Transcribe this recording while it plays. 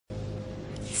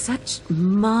Such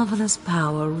marvelous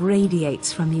power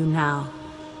radiates from you now.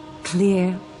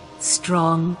 Clear,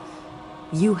 strong,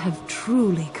 you have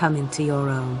truly come into your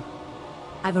own.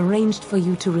 I've arranged for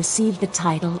you to receive the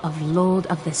title of Lord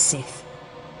of the Sith.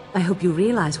 I hope you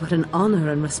realize what an honor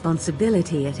and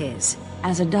responsibility it is.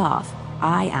 As a Darth,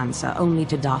 I answer only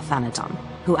to Darth Thanaton,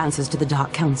 who answers to the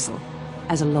Dark Council.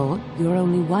 As a Lord, you're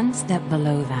only one step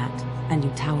below that, and you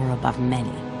tower above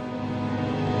many.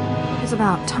 It's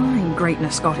about time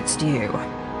greatness got its due.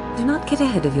 Do not get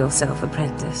ahead of yourself,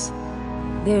 apprentice.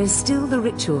 There is still the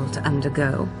ritual to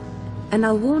undergo. And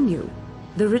I'll warn you,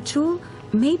 the ritual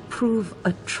may prove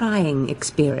a trying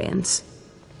experience.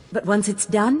 But once it's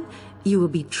done, you will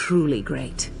be truly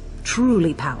great,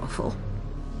 truly powerful.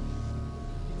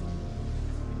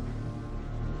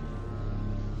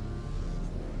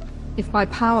 If by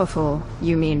powerful,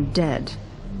 you mean dead.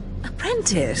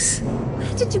 Apprentice,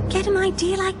 where did you get an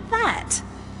idea like that?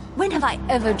 When have I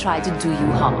ever tried to do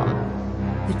you harm?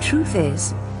 The truth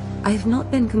is, I have not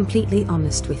been completely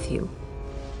honest with you.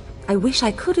 I wish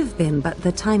I could have been, but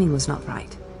the timing was not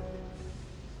right.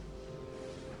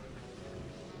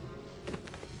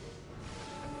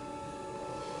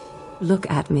 Look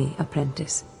at me,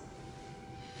 apprentice.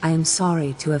 I am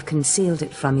sorry to have concealed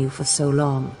it from you for so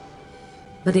long,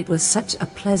 but it was such a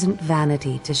pleasant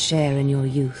vanity to share in your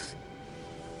youth.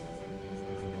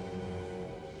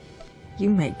 You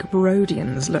make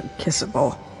Brodians look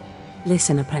kissable.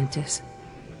 Listen, apprentice.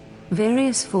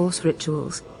 Various Force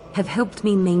rituals have helped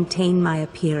me maintain my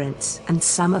appearance and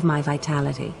some of my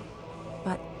vitality.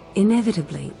 But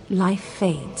inevitably, life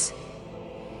fades.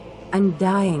 I'm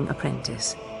dying,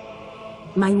 apprentice.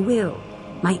 My will,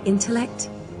 my intellect,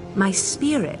 my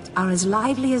spirit are as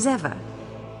lively as ever.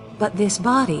 But this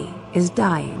body is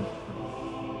dying.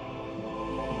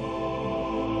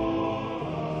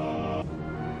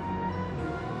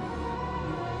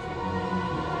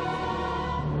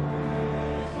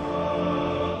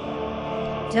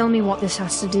 Tell me what this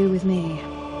has to do with me.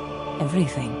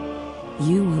 Everything.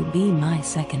 You will be my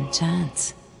second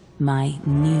chance. My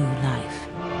new life.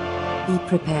 Be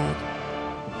prepared.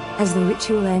 As the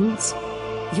ritual ends,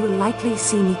 you will likely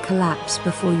see me collapse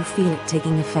before you feel it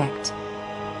taking effect.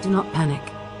 Do not panic.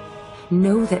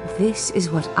 Know that this is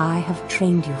what I have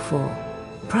trained you for,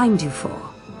 primed you for,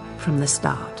 from the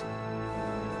start.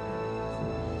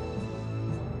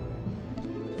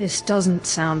 This doesn't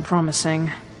sound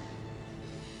promising.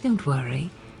 Don't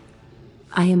worry.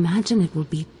 I imagine it will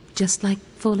be just like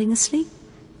falling asleep.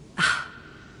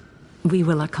 We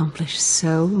will accomplish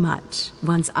so much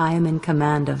once I am in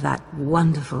command of that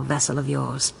wonderful vessel of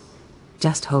yours.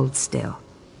 Just hold still.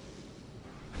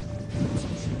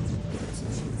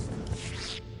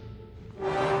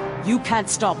 You can't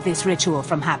stop this ritual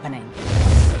from happening.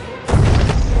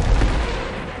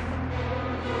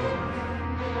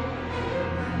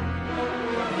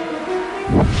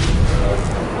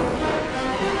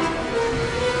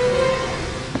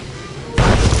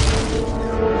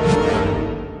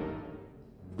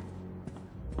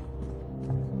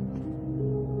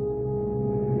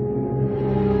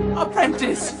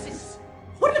 Apprentice!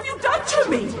 What have you done to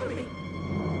me?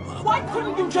 Why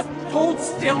couldn't you just hold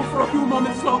still for a few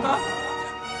moments longer?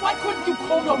 Why couldn't you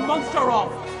call your monster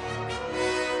off?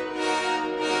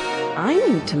 I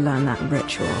need to learn that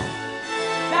ritual.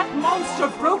 That monster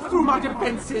broke through my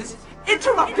defenses,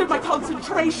 interrupted my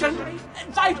concentration,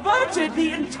 and diverted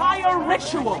the entire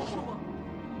ritual.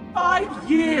 5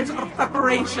 years of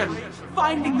preparation,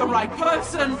 finding the right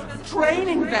person,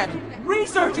 training them,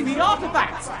 researching the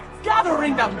artifacts,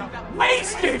 gathering them,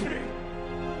 wasted!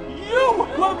 You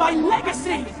were my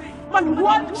legacy! My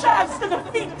one chance to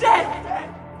defeat death!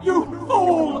 You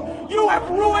fool! You have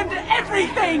ruined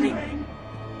everything!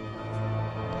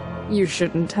 You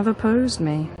shouldn't have opposed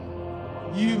me.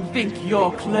 You think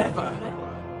you're clever?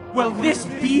 Well, this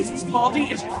beast's body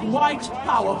is quite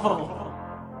powerful.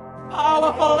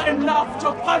 Powerful enough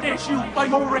to punish you for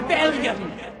your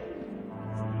rebellion!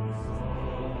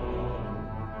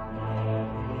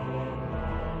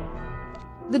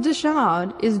 The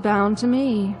Deshard is bound to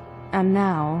me, and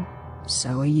now,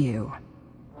 so are you.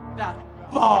 That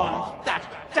bond! That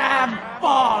damn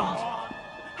bond!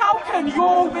 How can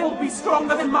your will be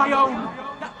stronger than my own?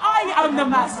 I am the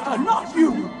master, not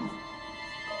you!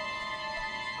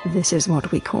 This is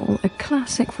what we call a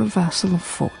classic reversal of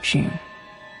fortune.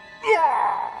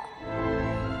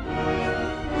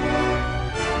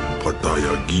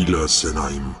 Pataya gila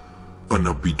senaim,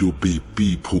 anabido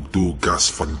bepi pogdo gas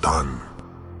fantan.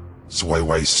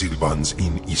 Swaiwai silvans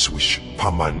in iswish,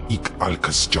 paman ik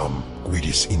alkas jam,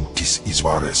 guidis intis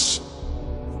isvares.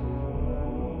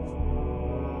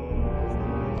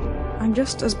 I'm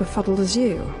just as befuddled as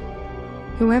you.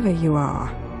 Whoever you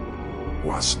are.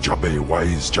 Was Jabe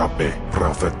wise Jabe,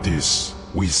 prophetess,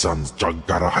 we sons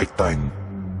Jagara Haitang.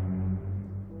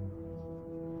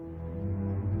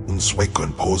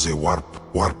 Unsweken pose warp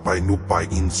by nupai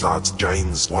insats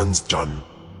Jains once Jan.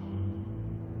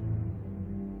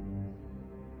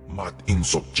 Mat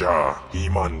insok ja,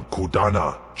 Iman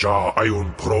Kudana, ja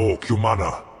Ayun Pro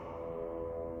Kumana.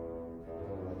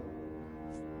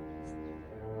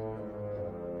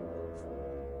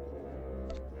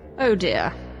 Oh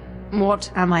dear.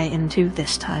 What am I into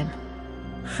this time?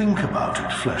 Think about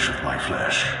it, flesh of my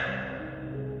flesh.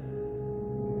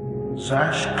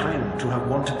 Zash claimed to have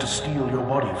wanted to steal your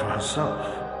body for herself,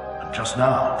 and just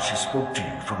now she spoke to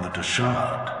you from the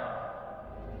Deshard.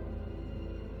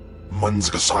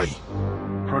 Manzgasai.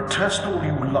 Protest all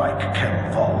you like,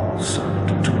 Kemval,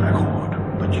 servant of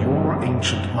Twi'lek, but your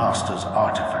ancient master's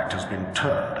artifact has been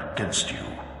turned against you.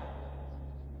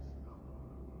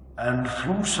 And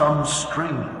through some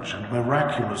strange and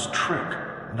miraculous trick,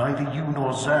 neither you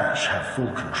nor Zash have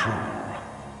full control.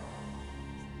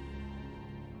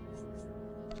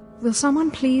 Will someone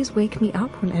please wake me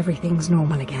up when everything's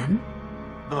normal again?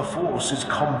 The Force is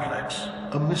complex,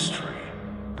 a mystery.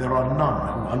 There are none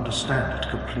who understand it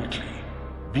completely.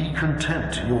 Be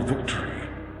content in your victory.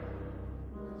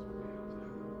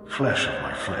 Flesh of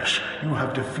my flesh, you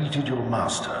have defeated your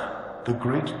master. The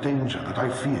great danger that I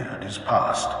feared is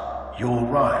past. Your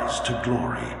rise to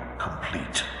glory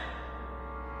complete.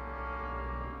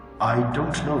 I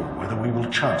don't know whether we will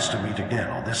chance to meet again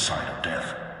on this side of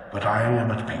death, but I am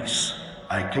at peace.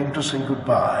 I came to say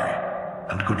goodbye,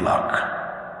 and good luck.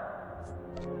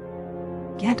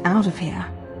 Get out of here.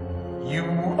 You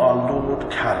are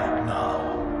Lord Khalid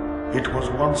now. It was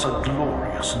once a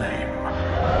glorious name.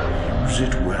 Use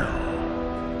it well.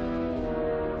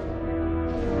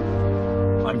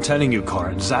 I'm telling you,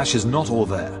 Corin, Zash is not all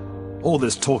there. All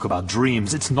this talk about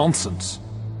dreams, it's nonsense.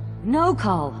 No,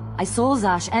 Carl. I saw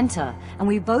Zash enter, and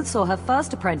we both saw her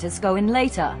first apprentice go in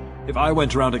later. If I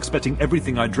went around expecting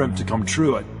everything I dreamt to come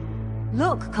true, I'd...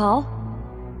 Look, Carl.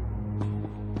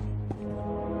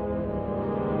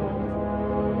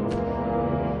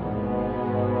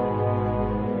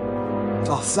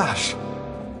 Darth Zash!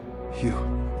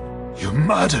 You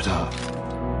murdered her!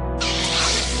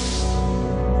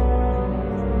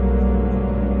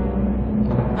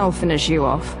 I'll finish you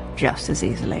off just as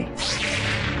easily.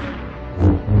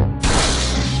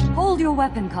 Hold your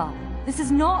weapon, Carl. This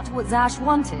is not what Zash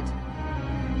wanted.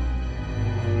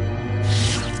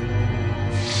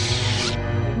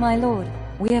 My lord,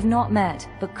 we have not met,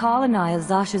 but Carl and I are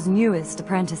Zash's newest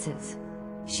apprentices.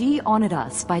 She honored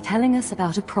us by telling us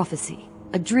about a prophecy,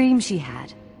 a dream she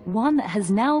had, one that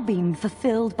has now been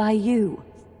fulfilled by you.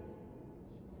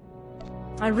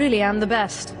 I really am the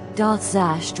best. Darth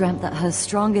Zash dreamt that her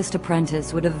strongest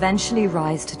apprentice would eventually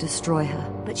rise to destroy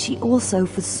her, but she also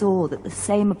foresaw that the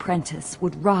same apprentice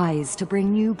would rise to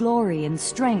bring new glory and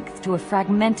strength to a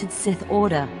fragmented Sith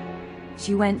Order.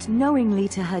 She went knowingly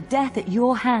to her death at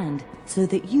your hand, so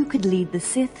that you could lead the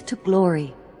Sith to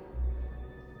glory.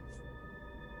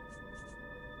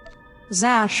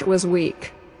 Zash was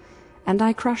weak, and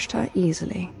I crushed her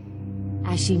easily.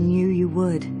 As she knew you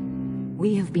would.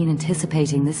 We have been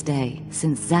anticipating this day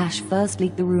since Zash first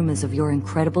leaked the rumors of your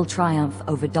incredible triumph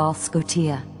over Darth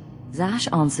SWTOR. Zash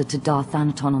answered to Darth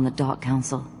Thanaton on the Dark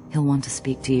Council. He'll want to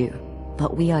speak to you,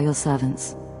 but we are your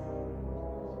servants.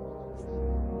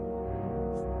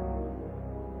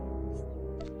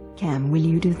 Cam, will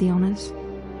you do the honors?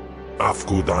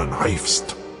 Afgudan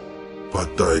Heifst.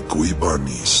 Patay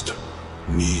Guibanist.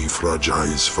 Ni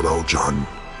fragais Frau Jan.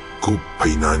 Kup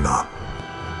Painana.